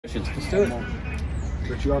predictions. Let's do it.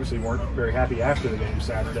 But you obviously weren't very happy after the game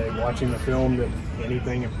Saturday. Watching the film, did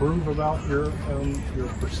anything improve about your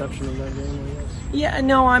perception of that game, I guess? Yeah,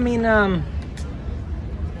 no, I mean,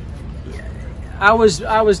 I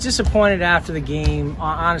was disappointed after the game,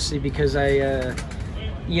 honestly, because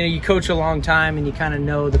you coach a long time and you kind of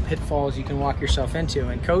know the pitfalls you can walk yourself into.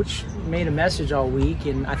 And Coach made a message all week,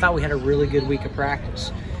 and I thought we had a really good week of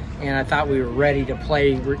practice. And I thought we were ready to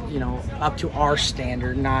play, up to our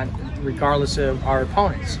standard, not regardless of our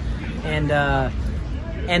opponents. And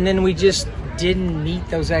then we just didn't meet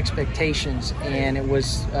those expectations, and it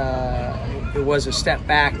was a step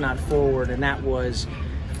back, not forward. And that was,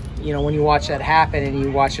 when you watch that happen and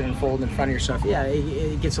you watch it unfold in front of yourself, yeah,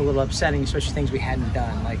 it gets a little upsetting, especially things we hadn't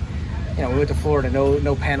done. Like, we went to Florida,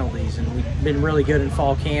 no penalties, and we've been really good in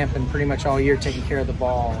fall camp and pretty much all year taking care of the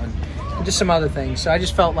ball and just some other things. So I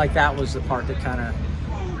just felt like that was the part that kind of,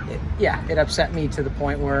 it upset me to the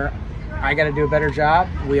point where I got to do a better job.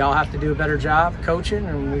 We all have to do a better job coaching,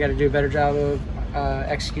 and we got to do a better job of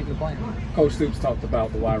executing the plan. Coach Stoops talked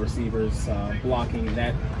about the wide receivers blocking and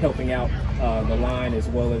that helping out the line as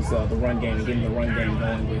well as the run game and getting the run game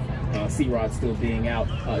going with C-Rod still being out.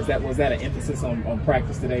 Was that an emphasis on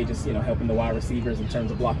practice today, just helping the wide receivers in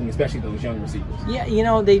terms of blocking, especially those young receivers?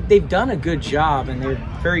 Yeah, they've done a good job, and they're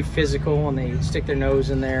very physical, and they stick their nose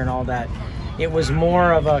in there and all that. It was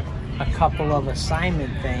more of a couple of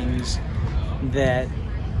assignment things that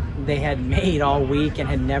they had made all week and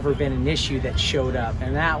had never been an issue that showed up,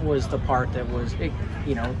 and that was the part that was,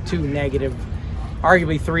 two negative,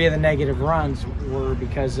 arguably 3 of the negative runs were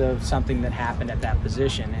because of something that happened at that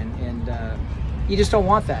position, and you just don't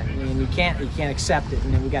want that, and you can't accept it,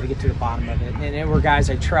 and then we got to get to the bottom of it. And it were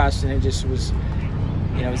guys I trust, and it just was,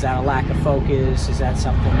 is that a lack of focus? Is that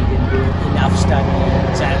something we didn't do enough studying?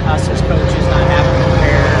 Is that us as coaches not having to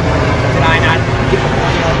prepare? Did I not get the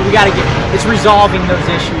point? We got to it's resolving those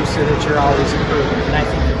issues so that you're always improving. And I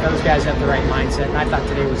think that those guys have the right mindset, and I thought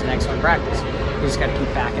today was an excellent practice. You just got to keep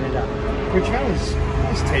backing it up. Coach, how is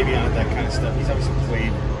Tavion at that kind of stuff? He's obviously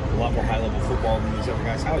played a lot more high-level football than these other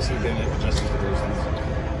guys. How has he been adjusting to those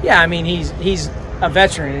things? Yeah, I mean, he's a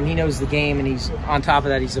veteran, and he knows the game, and he's on top of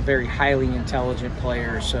that, he's a very highly intelligent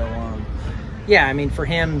player. So, yeah, I mean, for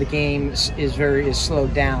him, the game is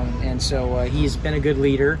slowed down, and so he's been a good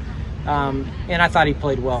leader. And I thought he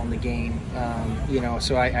played well in the game,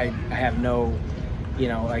 so I have no,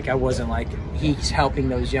 I wasn't like he's helping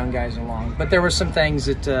those young guys along. But there were some things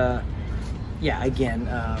that,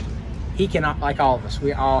 he can, like all of us,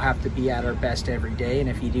 we all have to be at our best every day. And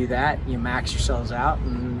if you do that, you max yourselves out,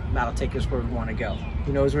 and that'll take us where we want to go.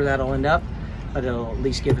 Who knows where that'll end up, but it'll at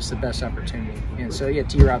least give us the best opportunity. And so, yeah,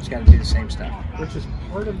 T-Rob's got to do the same stuff. Which is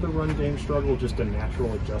part of the run game struggle, just a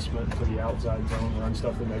natural adjustment to the outside zone run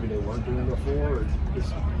stuff that maybe they weren't doing before? Or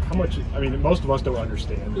just how much, most of us don't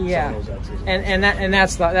understand some of those X's. And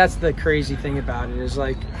that's the crazy thing about it is,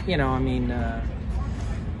 like,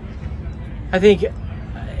 I think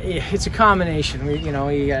it's a combination.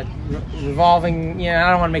 You got revolving. I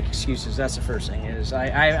don't want to make excuses. That's the first thing. Is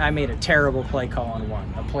I made a terrible play call on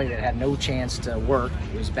one, a play that had no chance to work.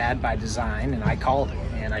 It was bad by design, and I called it,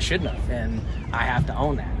 and I shouldn't have. And I have to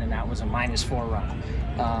own that. And that was a -4 run.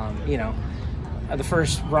 The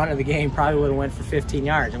first run of the game probably would have went for 15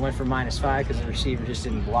 yards. It went for -5 because the receiver just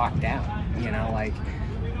didn't block down.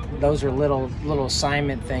 Those are little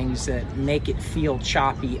assignment things that make it feel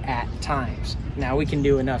choppy at times. Now we can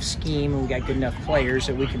do enough scheme, and we got good enough players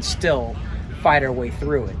that we can still fight our way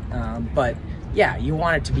through it. But yeah, you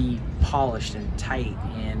want it to be polished and tight,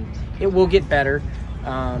 and it will get better.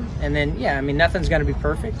 And then, nothing's going to be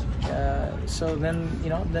perfect. So then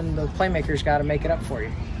the playmaker's got to make it up for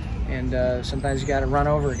you. And sometimes you got to run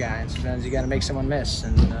over a guy, and sometimes you got to make someone miss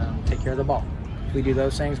and take care of the ball. If we do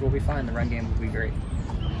those things, we'll be fine. The run game will be great.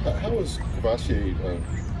 How has Kavasi,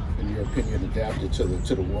 in your opinion, adapted to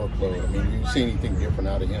the workload? Do you see anything different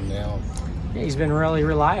out of him now? Yeah, he's been really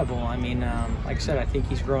reliable. Like I said, I think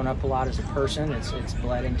he's grown up a lot as a person. It's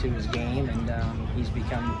bled into his game, and he's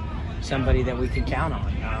become somebody that we can count on.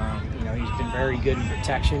 He's been very good in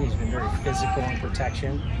protection. He's been very physical in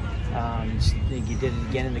protection. He did it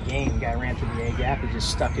again in the game. The guy ran through the A gap. He just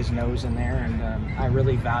stuck his nose in there, and I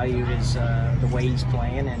really value his the way he's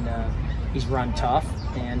playing, and he's run tough,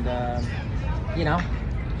 and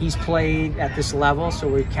he's played at this level, so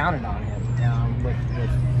we've counted on him. With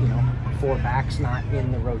 4 backs not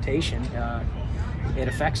in the rotation, it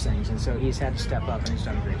affects things, and so he's had to step up, and he's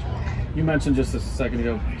done a great job. You mentioned just a second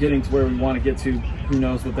ago getting to where we want to get to. Who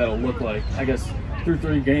knows what that'll look like? I guess through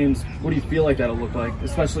 3 games, what do you feel like that'll look like?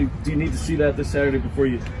 Especially, do you need to see that this Saturday before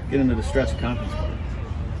you get into the stretch of conference play?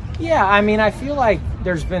 Yeah, I feel like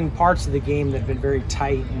there's been parts of the game that have been very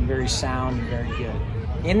tight and very sound and very good.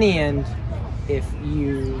 In the end, if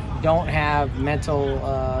you don't have mental,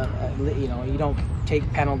 you don't take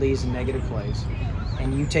penalties and negative plays,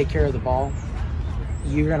 and you take care of the ball,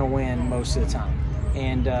 you're going to win most of the time.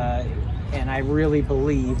 And I really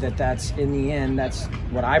believe that that's, in the end, that's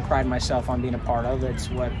what I pride myself on being a part of. It's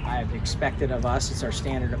what I've expected of us. It's our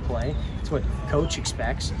standard of play. It's what the coach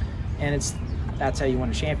expects, and that's how you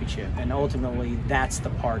win a championship. And ultimately, that's the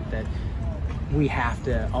part that we have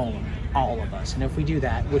to own, all of us. And if we do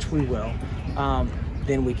that, which we will,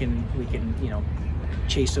 then we can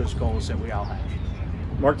chase those goals that we all have.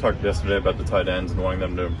 Mark talked yesterday about the tight ends and wanting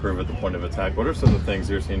them to improve at the point of attack. What are some of the things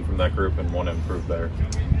you're seeing from that group and want to improve there?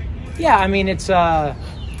 Yeah, I mean, it's you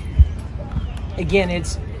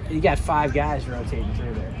got 5 guys rotating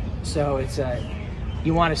through there, so it's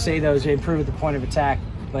you want to say those improve at the point of attack,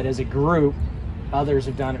 but as a group, others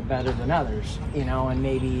have done it better than others, and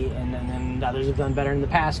then others have done better in the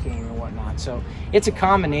pass game and whatnot. So it's a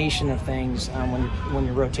combination of things when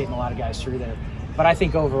you're rotating a lot of guys through there. But I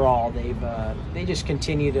think overall they just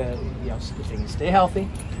continue to, if they can stay healthy,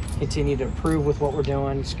 continue to improve with what we're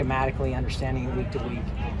doing schematically, understanding it week to week.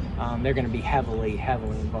 They're going to be heavily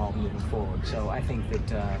involved moving forward. So I think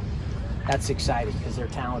that that's exciting because they're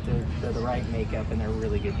talented, they're the right makeup, and they're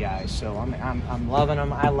really good guys. So I'm loving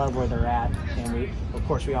them. I love where they're at, and we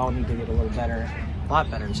all need to get a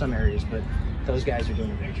lot better in some areas, but those guys are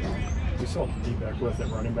doing a great job. We saw feedback with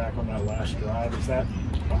at running back on that last drive. Is that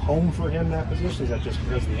a home for him, that position? Is that just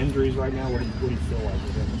because of the injuries right now? What do you feel like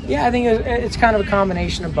with him? Yeah, I think it's kind of a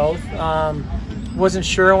combination of both. Wasn't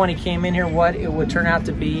sure when he came in here what it would turn out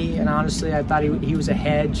to be, and honestly, I thought he was a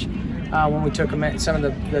hedge when we took him at some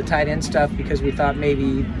of the tight end stuff, because we thought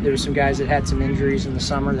maybe there were some guys that had some injuries in the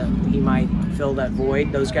summer that he might fill that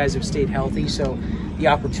void. Those guys have stayed healthy, so the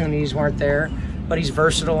opportunities weren't there. But he's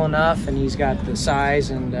versatile enough, and he's got the size,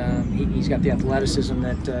 and he's got the athleticism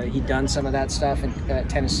that he'd done some of that stuff at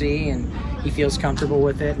Tennessee, and he feels comfortable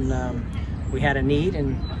with it. And we had a need,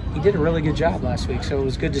 and he did a really good job last week. So it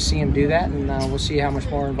was good to see him do that, and we'll see how much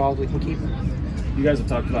more involved we can keep him. You guys have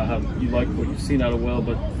talked about how you like what you've seen out of Will,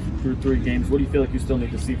 but through 3 games, what do you feel like you still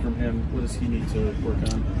need to see from him? What does he need to work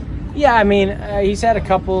on? Yeah, I mean, he's had a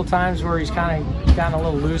couple of times where he's kind of gotten a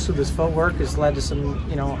little loose with his footwork. Has led to some,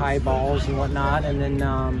 high balls and whatnot, and then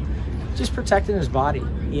just protecting his body.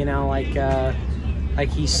 Like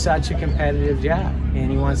he's such a competitive guy, and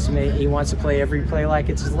he wants to play every play like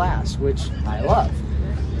it's his last, which I love,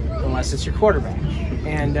 unless it's your quarterback.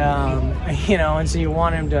 And and so you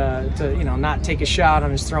want him to not take a shot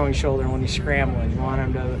on his throwing shoulder when he's scrambling. You want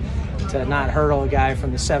him to not hurdle a guy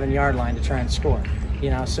from the 7-yard line to try and score.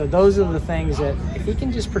 So those are the things that if he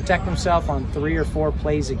can just protect himself on 3 or 4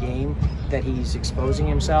 plays a game that he's exposing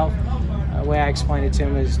himself, the way I explain it to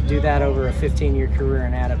him is do that over a 15-year career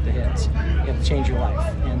and add up the hits. You have to change your life.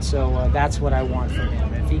 And so that's what I want from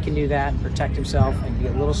him. If he can do that and protect himself and be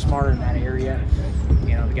a little smarter in that area,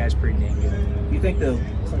 the guy's pretty dang good. You think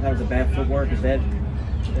sometimes the bad footwork, is that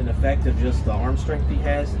an effect of just the arm strength he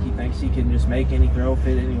has? He thinks he can just make any throw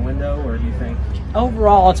fit any window, or do you think?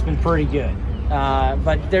 Overall, it's been pretty good.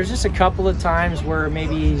 But there's just a couple of times where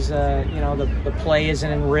maybe he's, the play isn't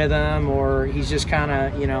in rhythm, or he's just kind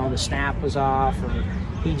of, the snap was off, or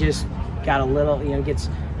he just got a little,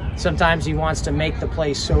 sometimes he wants to make the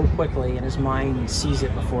play so quickly and his mind sees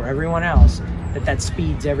it before everyone else that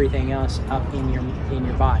speeds everything else up in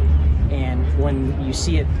your body. And when you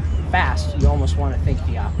see it fast, you almost want to think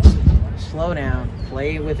the opposite. Slow down,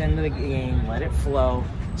 play within the game, let it flow,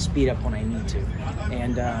 speed up when I need to.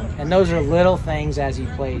 And those are little things as he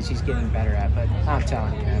plays he's getting better at. But I'm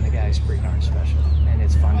telling you, man, the guy's pretty darn special, and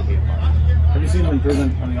it's fun to be a part of. Have you seen an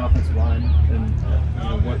improvement on the offensive line, and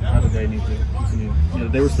how do they need to continue?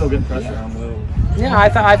 They were still getting pressure on Will. Yeah, I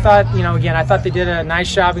thought again, I thought they did a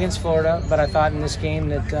nice job against Florida, but I thought in this game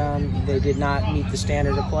that they did not meet the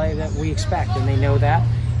standard of play that we expect, and they know that.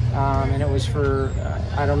 And it was for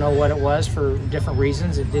I don't know what it was, for different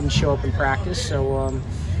reasons. It didn't show up in practice, so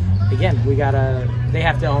again, they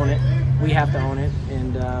have to own it. We have to own it,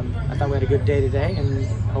 and I thought we had a good day today, and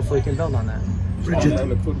hopefully we can build on that.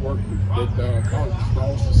 Primarily footwork that causes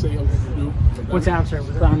balls to sail when you do. What's that, sir?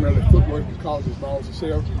 Primarily footwork that causes balls to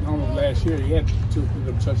sail. Last year he had 2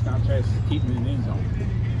 touchdown passes to keep him in the end zone.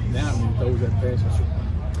 Now when he throws that pass,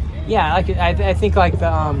 yeah, I think like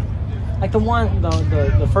the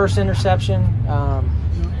first interception. I'm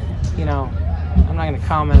not going to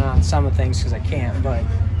comment on some of the things because I can't, but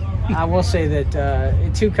I will say that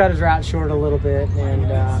 2 cut his route short a little bit,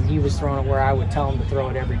 and he was throwing it where I would tell him to throw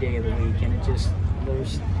it every day of the week, and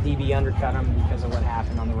DB undercut him because of what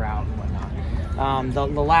happened on the route and whatnot. The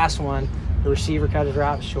last one, the receiver cut his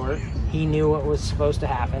route short. He knew what was supposed to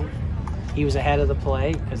happen. He was ahead of the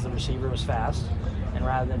play because the receiver was fast. And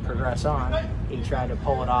rather than progress on, he tried to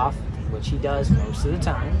pull it off, which he does most of the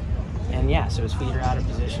time. And yeah, so his feet are out of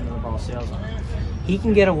position and the ball sails on him. He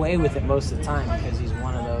can get away with it most of the time because he's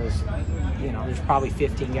one of those, there's probably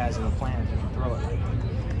 15 guys on the planet that can throw it like him.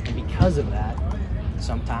 And because of that,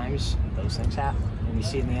 sometimes those things happen. And you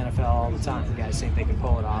see it in the NFL all the time. Guys think they can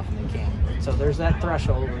pull it off and they can't. So there's that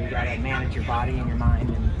threshold where you got to manage your body and your mind,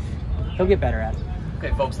 and he'll get better at it.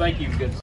 Okay, folks, thank you. Good.